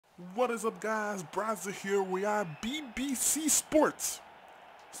What is up, guys? Bryezer here. We are BBC Sports.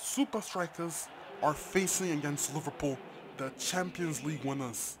 Supastrikas are facing against Liverpool, the Champions League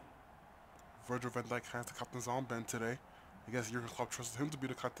winners. Virgil van Dijk has the captain's armband today. I guess Jurgen Klopp trusted him to be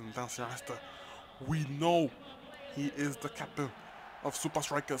the captain. We know he is the captain of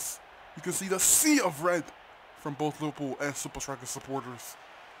Supastrikas. You can see the sea of red from both Liverpool and Supastrikas supporters.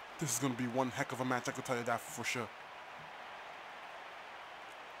 This is going to be one heck of a match, I can tell you that for sure.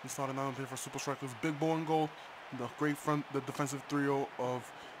 He started out here for Supastrikas. Big ball and goal. The great front, the defensive trio of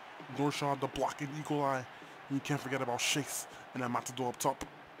Norshaw, the blocking eagle eye. And you can't forget about Shakes and then Matador up top.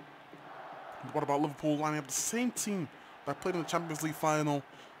 What about Liverpool lining up the same team that played in the Champions League final?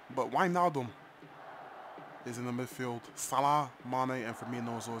 But Wijnaldum is in the midfield. Salah, Mane, and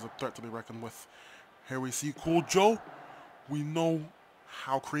Firmino is always a threat to be reckoned with. Here we see Cool Joe. We know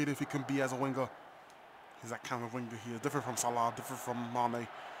how creative he can be as a winger. He's that kind of winger. He is different from Salah, different from Mane.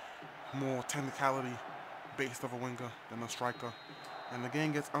 More technicality based of a winger than a striker. And the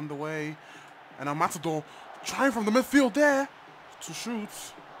game gets underway. And now Matador trying from the midfield there to shoot.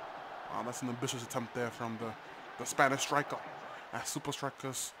 Wow, that's an ambitious attempt there from the Spanish striker. As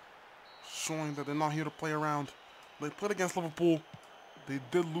Supastrikas showing that they're not here to play around. They played against Liverpool. They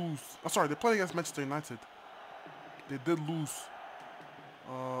did lose. Oh, sorry, they played against Manchester United. They did lose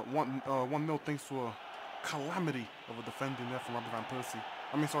 1-0 thanks to a calamity of a defending there from Robert Van Persie.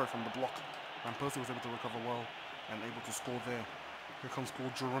 From the block. Van Persie was able to recover well and able to score there. Here comes Paul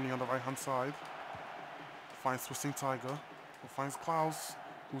Girouni on the right-hand side. Finds Twisting Tiger. Who finds Klaus,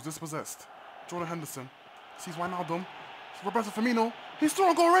 who's dispossessed. Jordan Henderson sees Wijnaldum. Roberto Firmino. He's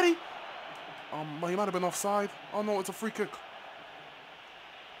thrown a goal already. But he might have been offside. Oh no, it's a free kick.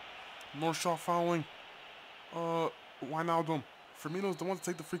 Norshaw fouling. Wijnaldum. Firmino's the one to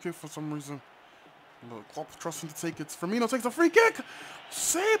take the free kick for some reason. Look, Klopp trusts him to take it. Firmino takes a free kick.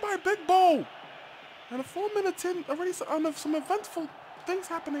 Saved by Big Bo. And a 4 minutes in, already some eventful things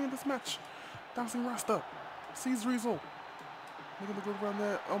happening in this match. Dancing Rasta. Sees Rizzo. Making a good run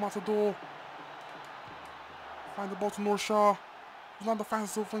there. El Matador. Find the ball to Norshaw. He's not the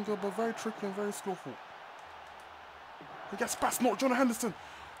fastest finger, but very tricky and very skillful. He gets past Jordan Henderson.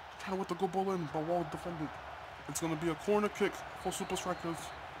 Trying to whip the good ball in, but well defended. It's going to be a corner kick for Supastrikas,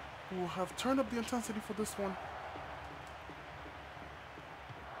 who have turned up the intensity for this one.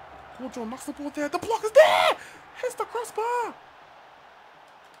 Joe knocks the ball there. The block is there! Hits the crossbar!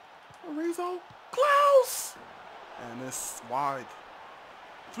 Rizzo. Klaus! And it's wide.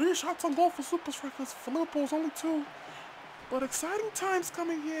 3 shots on goal for Supastrikas. For Liverpool's only 2. But exciting times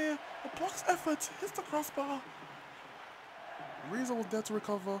coming here. The block's effort hits the crossbar. Rizzo was there to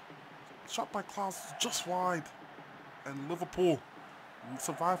recover. Shot by Klaus just wide. And Liverpool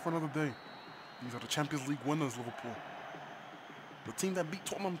survive for another day. These are the Champions League winners, Liverpool. The team that beat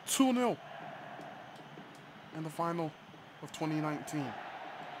Tottenham 2-0 in the final of 2019.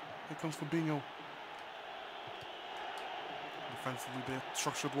 Here comes Fabinho. Defensively, they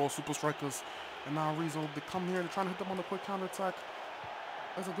structured well, Supastrikas. And now Rizzo, they come here, they're trying to hit them on a quick counter-attack.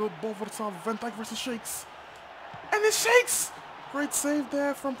 There's a good ball for the top. Van Dijk versus Shakes. And it Shakes! Great save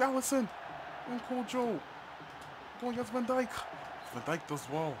there from Allison. And Cole Joe. Going against Van Dijk. Van Dijk does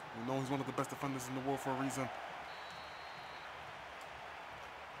well. You know he's one of the best defenders in the world for a reason.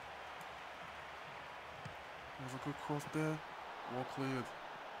 There's a good cross there. Well cleared.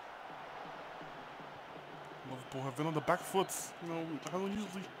 Liverpool have been on the back foot. You know,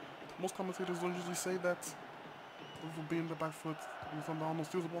 most commentators don't usually say that. Liverpool being the back foot. He's on the almost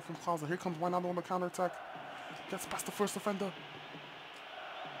steals the ball from Klaus. Here comes Wijnaldum on the counter attack. Gets past the first defender.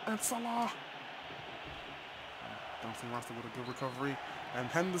 And Salah. Bouncing Rasta with a good recovery. And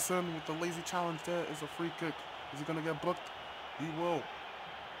Henderson with the lazy challenge there is a free kick. Is he going to get booked? He will.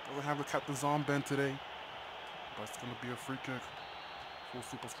 Doesn't have the captain's armband today. But it's going to be a free kick for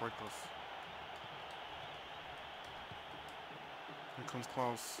Supastrikas. Here comes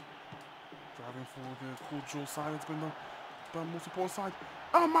Klaus. Driving forward there. Cool Joe side. It's been the most important side.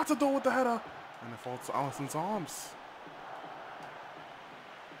 Oh, Matador with the header. And it falls to Alisson's arms.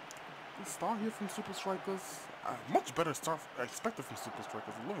 Good start here from Supastrikas. Much better start expected from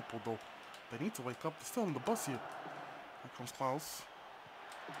Supastrikas. Liverpool, though, they need to wake up. They're still on the bus here. Here comes Klaus.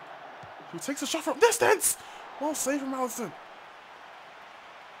 Who takes a shot from distance. Well saved from Alisson.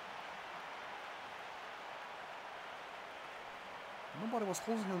 Nobody was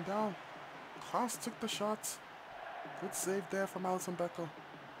holding him down. Klaus took the shot. Good save there from Alisson Becker.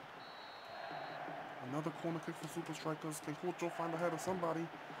 Another corner kick for Supastrikas. Can Cool Joe find the head of somebody?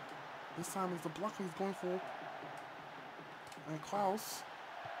 This time it's the blocker he's going for. And Klaus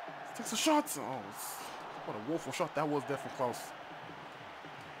takes a shot. Oh, what a woeful shot that was there from Klaus.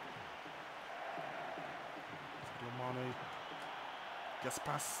 Gets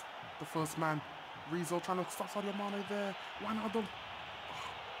past the first man. Bryezer trying to stop Sadio Mane there. Wijnaldum.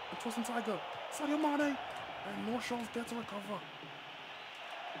 A twisting tiger. Sadio Mane. And Norshaw's there to recover.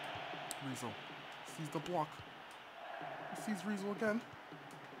 Bryezer sees the block. He sees Bryezer again.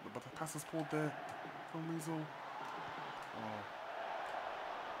 But the pass is pulled there from Bryezer. Oh.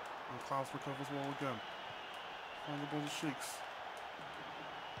 And Klaus recovers well again. Find the ball shakes.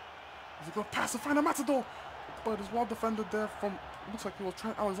 There's a good pass to find a Matador. But it's well defended there from, looks like he was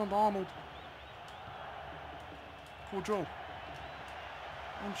Trent Alexander-Arnold. Cool Joe.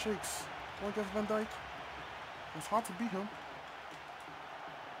 And shakes. Going against Van Dijk. It's hard to beat him.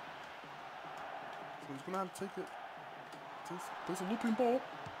 So he's going to have to take it. Takes a looping ball.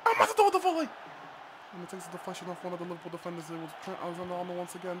 And Matador the volley! And it takes a deflection off one of the Liverpool defenders. It was Trent Alexander-Arnold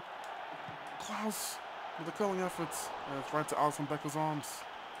once again. Klaus with the curling efforts. And it's right to Alisson Becker's arms.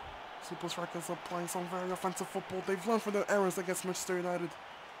 Supastrikas are playing some very offensive football. They've learned from their errors against Manchester United.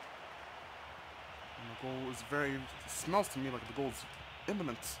 And the goal is very, it smells to me like the goal is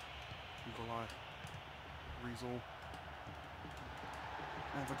imminent. Nikolai. Bryezer.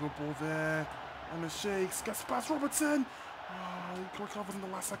 And a good ball there. And it shakes. Gets past Robertson. Oh, he recovers in the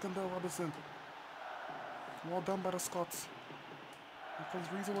last second there, Robertson. Well done by the Scots. Here comes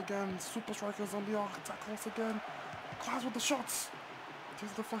Bryezer again. Supastrikas on the attack course again. Klaus with the shots.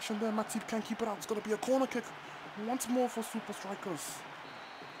 Takes the deflection there. Matip can't keep it out. It's going to be a corner kick. Once more for Supastrikas.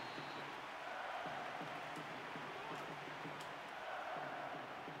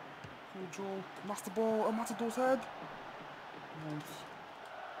 Cool Joe knocks the ball at Matador's head. And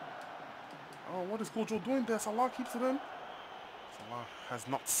oh, what is Cool Joe doing there? Salah keeps it in. Salah has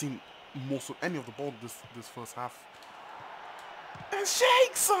not seen most of any of the ball this first half. And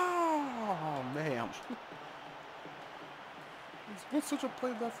shakes! Oh, man. It's such a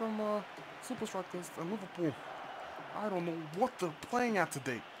play there from Supastrikas and Liverpool. I don't know what they're playing at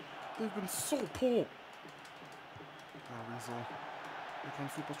today. They've been so poor. Now Bryezer. Here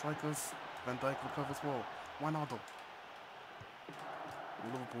comes Supastrikas. Van Dijk recovers well. Wijnaldum.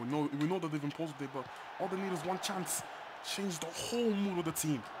 Liverpool, we know that they've been poor today, but all they need is one chance. Change the whole mood of the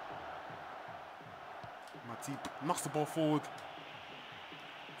team. Matip knocks the ball forward.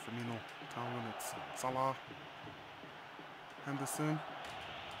 Firmino, time limits. Salah. Henderson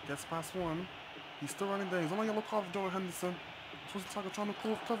gets past one. He's still running there. He's on a yellow card for Joe Henderson. Twisting Tiger trying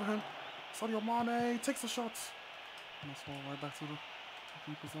to cover him. Sadio Mane takes the shot. And that's all right back to the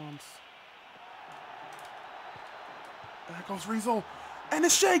keeper's arms. There comes Bryezer. And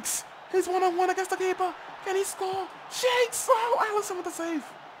it shakes. He's one-on-one against the keeper. Can he score? Shakes. Oh, Alisson with the save.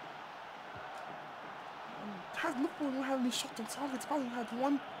 Has Liverpool had any shots on target? Probably had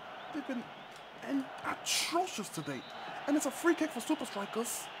one. They've been atrocious today. And it's a free kick for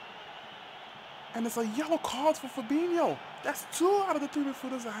Supastrikas. And it's a yellow card for Fabinho. That's 2 out of the 3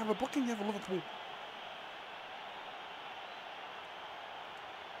 midfielders that have a booking here for Liverpool.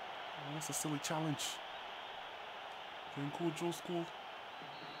 Oh, that's a silly challenge. Getting Cool Joe school.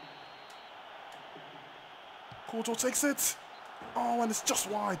 Cool Joe takes it. Oh, and it's just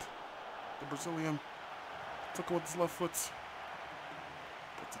wide. The Brazilian took it with his left foot.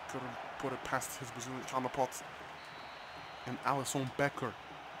 But he couldn't put it past his Brazilian counterpart. And Alisson Becker.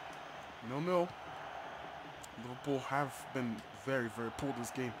 0-0. Liverpool have been very, very poor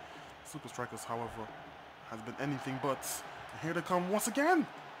this game. Supastrikas, however, has been anything but. And here they come once again.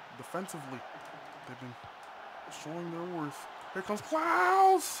 Defensively, they've been showing their worth. Here comes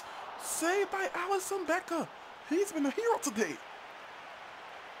Klaus. Saved by Alisson Becker. He's been a hero today.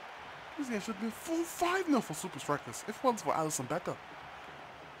 This game should be full 5-0 for Supastrikas. If it wasn't for Alisson Becker.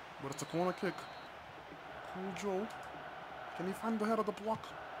 But it's a corner kick. Cool Joe. Can he find the head of the block?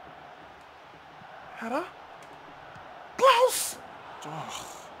 Header? Klaus!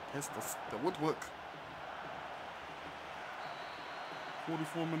 Oh, it's the woodwork.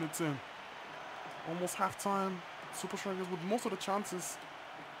 44 minutes in. Almost half-time. Supastrikas with most of the chances.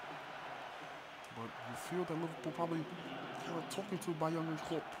 But you feel that Liverpool probably kind of talking to by Jurgen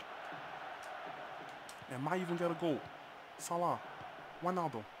Klopp. And might even get a goal. Salah.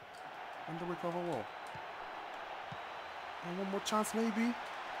 Wijnaldum. And they recover well. And one more chance maybe.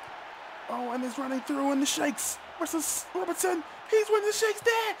 Oh, and he's running through and the shakes versus Robertson. He's winning the shakes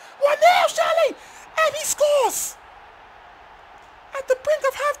there. 1-0, Shelley! And he scores! At the brink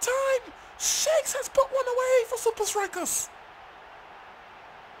of halftime, Shakes has put one away for Supastrikas.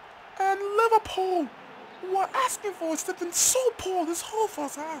 And Liverpool were asking for it. They've been so poor this whole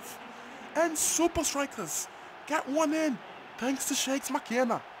first half. And Supastrikas get one in thanks to Shakes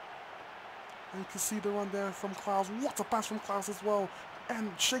McKenna. And you can see the run there from Klaus. What a pass from Klaus as well.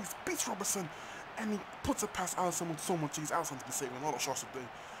 And Shakes beats Robertson. And he puts it past Alisson with so much ease. Alisson's been saving a lot of shots today,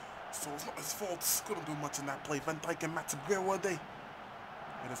 so it's not his fault. Couldn't do much in that play. Van Dijk and Matip, where were they?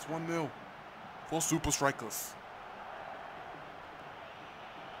 And it's 1-0 for Supastrikas.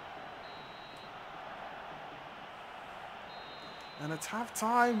 And it's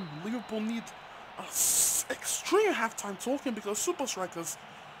halftime. Liverpool need an extreme halftime talking because Supastrikas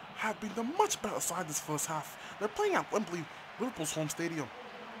have been the much better side this first half. They're playing at Wembley, Liverpool's home stadium.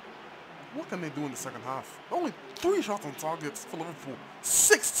 What can they do in the second half? Only 3 shots on targets for Liverpool.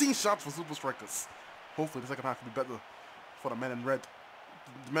 16 shots for Supastrikas. Hopefully the second half will be better for the men in red.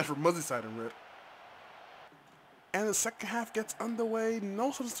 The men from Merseyside in red. And the second half gets underway.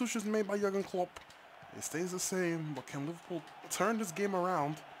 No substitutions made by Jurgen Klopp. It stays the same, but can Liverpool turn this game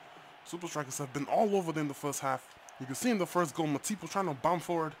around? Supastrikas have been all over them in the first half. You can see in the first goal, Matip was trying to bounce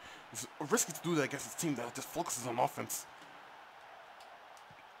forward. It's risky to do that against a team that just focuses on offense.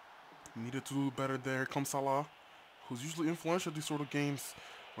 Needed to do better there. Here comes Salah, who's usually influential in these sort of games,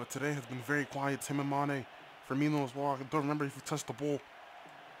 but today has been very quiet. Tim and Mane, Firmino as well. I don't remember if he touched the ball.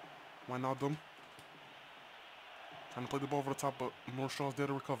 Why not them? Trying to play the ball over the top, but Norshaw's there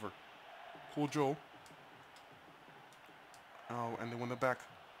to recover. Cool Joe. Oh, and they win it back.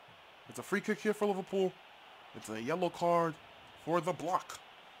 It's a free kick here for Liverpool. It's a yellow card for the block.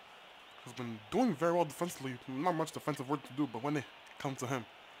 He's been doing very well defensively. Not much defensive work to do, but when they come to him,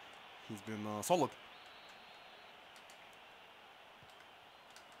 he's been solid.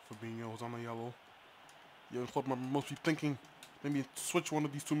 Fabinho was on the yellow. Jurgen Klopp must be thinking maybe switch one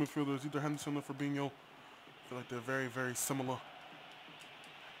of these 2 midfielders, either Henderson or Fabinho. I feel like they're very, very similar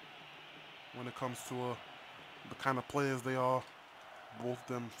when it comes to the kind of players they are. Both of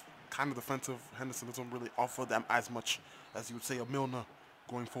them kind of defensive. Henderson doesn't really offer them as much as you would say a Milner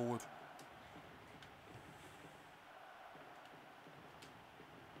going forward.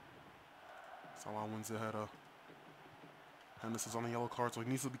 Salah wins the header. Henderson's on a yellow card, so he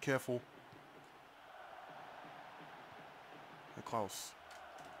needs to be careful. And Klaus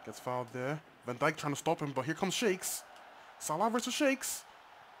gets fouled there. Van Dijk trying to stop him, but here comes Shakes. Salah versus Shakes.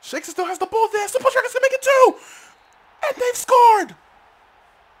 Shakes still has the ball there. Supastrikas can make it too! And they've scored!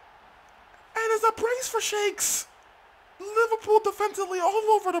 And it's a brace for Shakes. Liverpool defensively all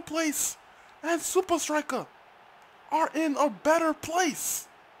over the place. And Supastrikas are in a better place.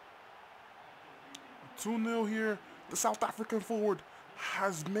 2-0 here. The South African forward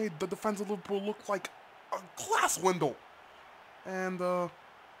has made the defense of Liverpool look like a glass window. And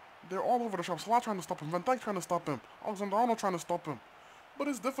they're all over the shop. Salah trying to stop him. Van Dijk trying to stop him. Alexander-Arnold trying to stop him. But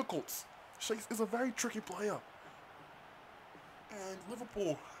it's difficult. Shakes is a very tricky player. And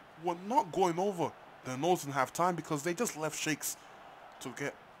Liverpool were not going over their nose in halftime because they just left Shakes to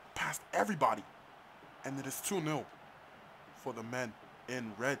get past everybody. And it is 2-0 for the men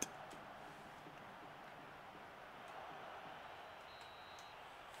in red.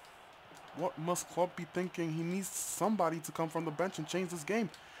 What must Klopp be thinking? He needs somebody to come from the bench and change this game.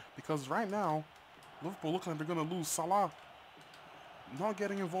 Because right now, Liverpool looking like they're going to lose. Salah not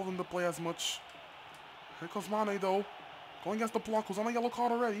getting involved in the play as much. Here comes Mane though. Going against the block, who's on a yellow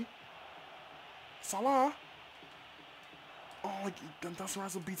card already. Salah. Oh, then that's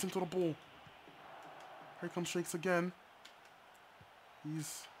Bryezer beats him to the ball. Here comes Shakes again.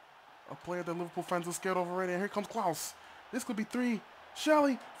 He's a player that Liverpool fans are scared of already. And here comes Klaus. This could be 3.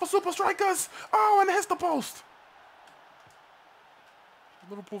 Shelley for Supastrikas. Oh, and it hits the post.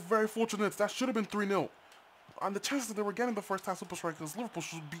 Liverpool very fortunate. That should have been 3-0. And the chances that they were getting the first half Supastrikas, Liverpool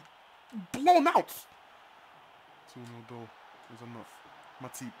should be blown out. 2-0 though is enough.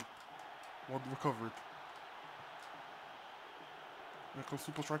 Matip. Well recovered. Here comes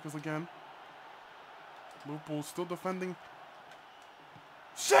Supastrikas again. Liverpool still defending.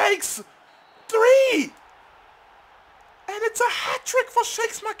 Shakes! 3! And it's a hat-trick for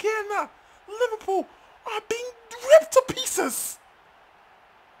Shakes McKenna. Liverpool are being ripped to pieces.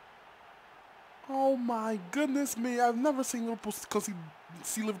 Oh my goodness me. I've never seen Liverpool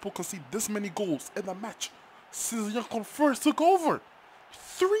concede this many goals in a match since Jurgen first took over.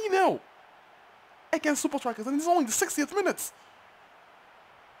 3-0 against Supastrikas, and it's only the 60th minutes.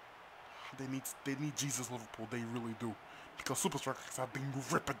 They need Jesus, Liverpool. They really do. Because Supastrikas have been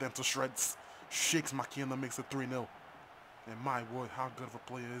ripping them to shreds. Shakes McKenna makes it 3-0. And my word, how good of a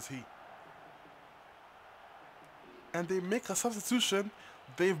player is he? And they make a substitution.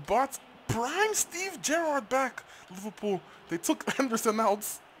 They've brought prime Steve Gerrard back. Liverpool, they took Henderson out.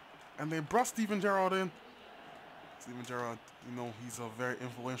 And they brought Steven Gerrard in. Steven Gerrard, you know, he's a very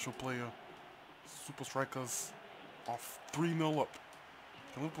influential player. Supastrikas off 3-0 up.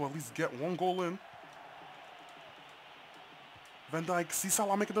 Can Liverpool at least get 1 goal in? Van Dijk, see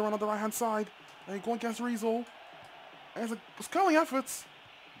Salah making the run on the right-hand side. And going against Rizzo. And it's killing efforts.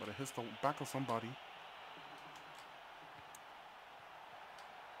 But it hits the back of somebody.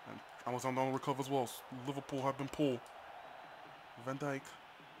 And Alexander recovers well. Liverpool have been pulled. Van Dijk.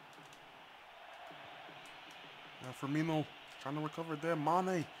 And Firmino trying to recover there.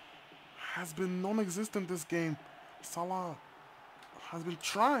 Mane has been non-existent this game. Salah has been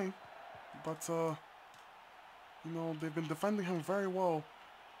trying, but you know, they've been defending him very well.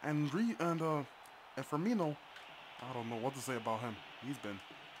 And Firmino, I don't know what to say about him. He's been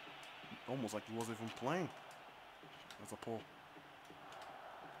almost like he wasn't even playing. That's a pull.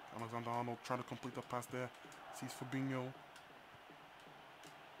 Alexander-Arnold trying to complete the pass there. Sees Fabinho.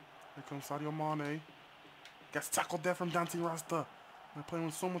 Here comes Sadio Mane. Gets tackled there from Dante Rasta. They're playing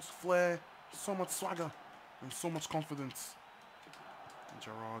with so much flair, so much swagger, and so much confidence. And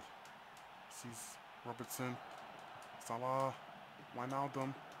Gerrard sees Robertson. Salah.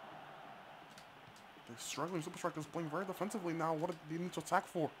 Wijnaldum. They're struggling. Supastrikas playing very defensively now. What do they need to attack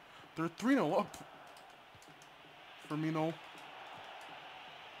for? They're 3-0 up. Firmino.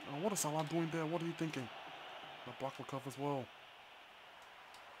 What is Salah doing there? What are you thinking? The block will cover as well.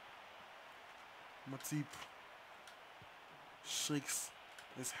 Matip. Shakes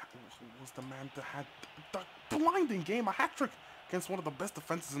was the man that had the blinding game, a hat-trick against one of the best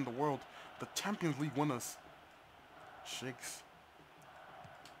defenses in the world, the Champions League winners. Shakes.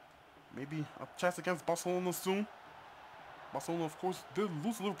 Maybe a chance against Barcelona soon. Barcelona, of course, did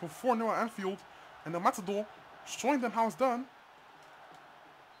lose to Liverpool 4-0 at Anfield, and the Matador showing them how it's done.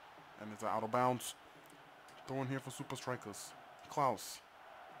 And it's out of bounds. Throw in here for Supastrikas. Klaus.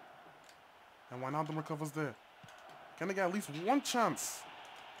 And Wijnaldum recovers there. Can they get at least one chance?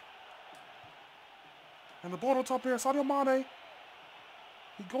 And the ball on top here, Sadio Mane.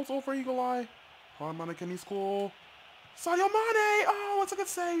 He goes over Eagle Eye. Oh, Mane, can he score? Sadio Mane! Oh, it's a good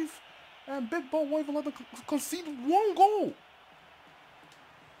save. And Big Bo won't even let them concede one goal.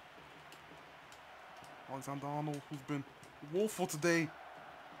 Alexander-Arnold, who's been woeful today.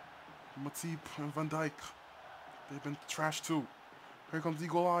 Matip and Van Dijk. They've been trash too. Here comes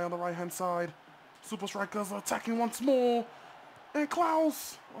Eagle Eye on the right-hand side. Supastrikas are attacking once more. And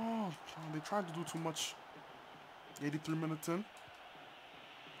Klaus. Oh, they tried to do too much. 83 minutes in.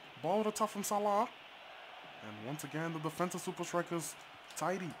 Ball to the top from Salah. And once again, the defense of Supastrikas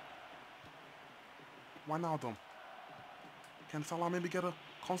tidy. Wijnaldum. Can Salah maybe get a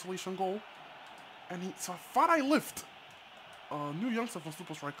consolation goal? And it's a Fadai lift. A new youngster for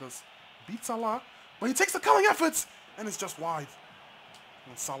Supastrikas. Beat Salah. But he takes the killing efforts. And it's just wide.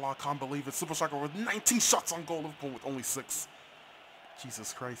 And Salah can't believe it. Supastrikas with 19 shots on goal. Liverpool with only 6.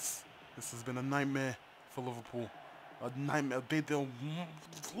 Jesus Christ. This has been a nightmare for Liverpool. A nightmare. They'll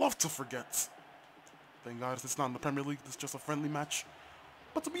love to forget. Thank God it's not in the Premier League. It's just a friendly match.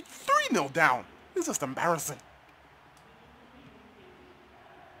 But to be 3-0 down is just embarrassing.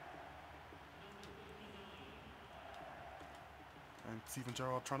 And Steven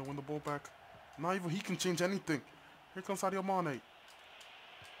Gerrard trying to win the ball back. Not even he can change anything. Here comes Sadio Mane.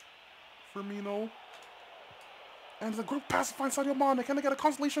 Firmino. And the group pass finds Sadio Mane. Can they get a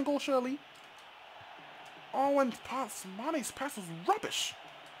consolation goal, surely? Oh, and Mane's pass was rubbish.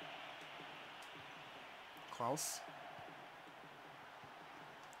 Klaus.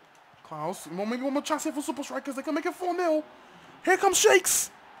 Well, maybe one more chance here for Supastrikas. They can make it 4-0. Here comes Shakes.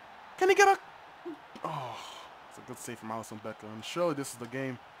 Can he get a... Oh, it's a good save from Alisson Becker. And surely this is the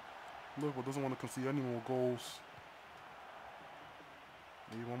game. Liverpool doesn't want to concede any more goals.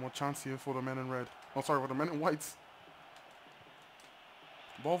 Maybe one more chance here for the men in red. Oh, sorry, for the men in whites.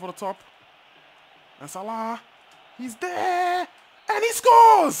 Ball for the top. And Salah. He's there. And he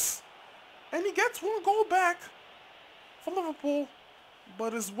scores. And he gets one goal back for Liverpool.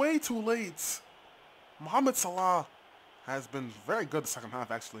 But it's way too late. Mohamed Salah has been very good the second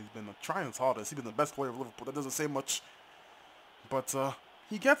half, actually. He's been trying his hardest. He's been the best player of Liverpool. That doesn't say much. But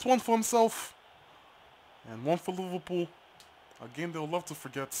he gets one for himself. And one for Liverpool. A game they'll love to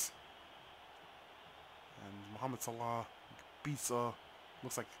forget. And Mohamed Salah beats,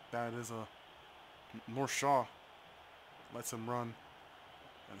 looks like that is North Shaw. Lets him run.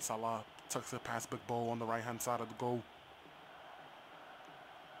 And Salah tucks it past Big Bo on the right-hand side of the goal.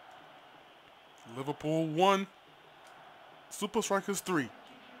 Liverpool 1. Supastrikas 3.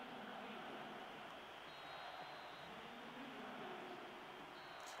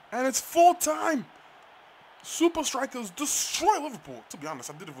 And it's full time. Supastrikas destroy Liverpool. To be honest,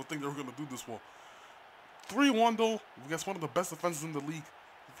 I didn't even think they were going to do this well. 3-1 though. Against one of the best defenses in the league.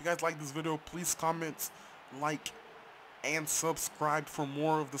 If you guys like this video, please comment, like, and subscribe for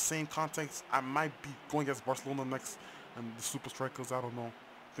more of the same content. I might be going against Barcelona next and the Supastrikas. I don't know.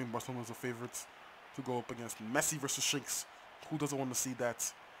 I think Barcelona is the favorites to go up against Messi versus Shakes. Who doesn't want to see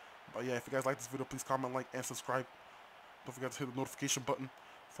that? But yeah, if you guys like this video, please comment, like, and subscribe. Don't forget to hit the notification button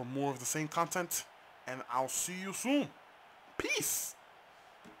for more of the same content. And I'll see you soon. Peace!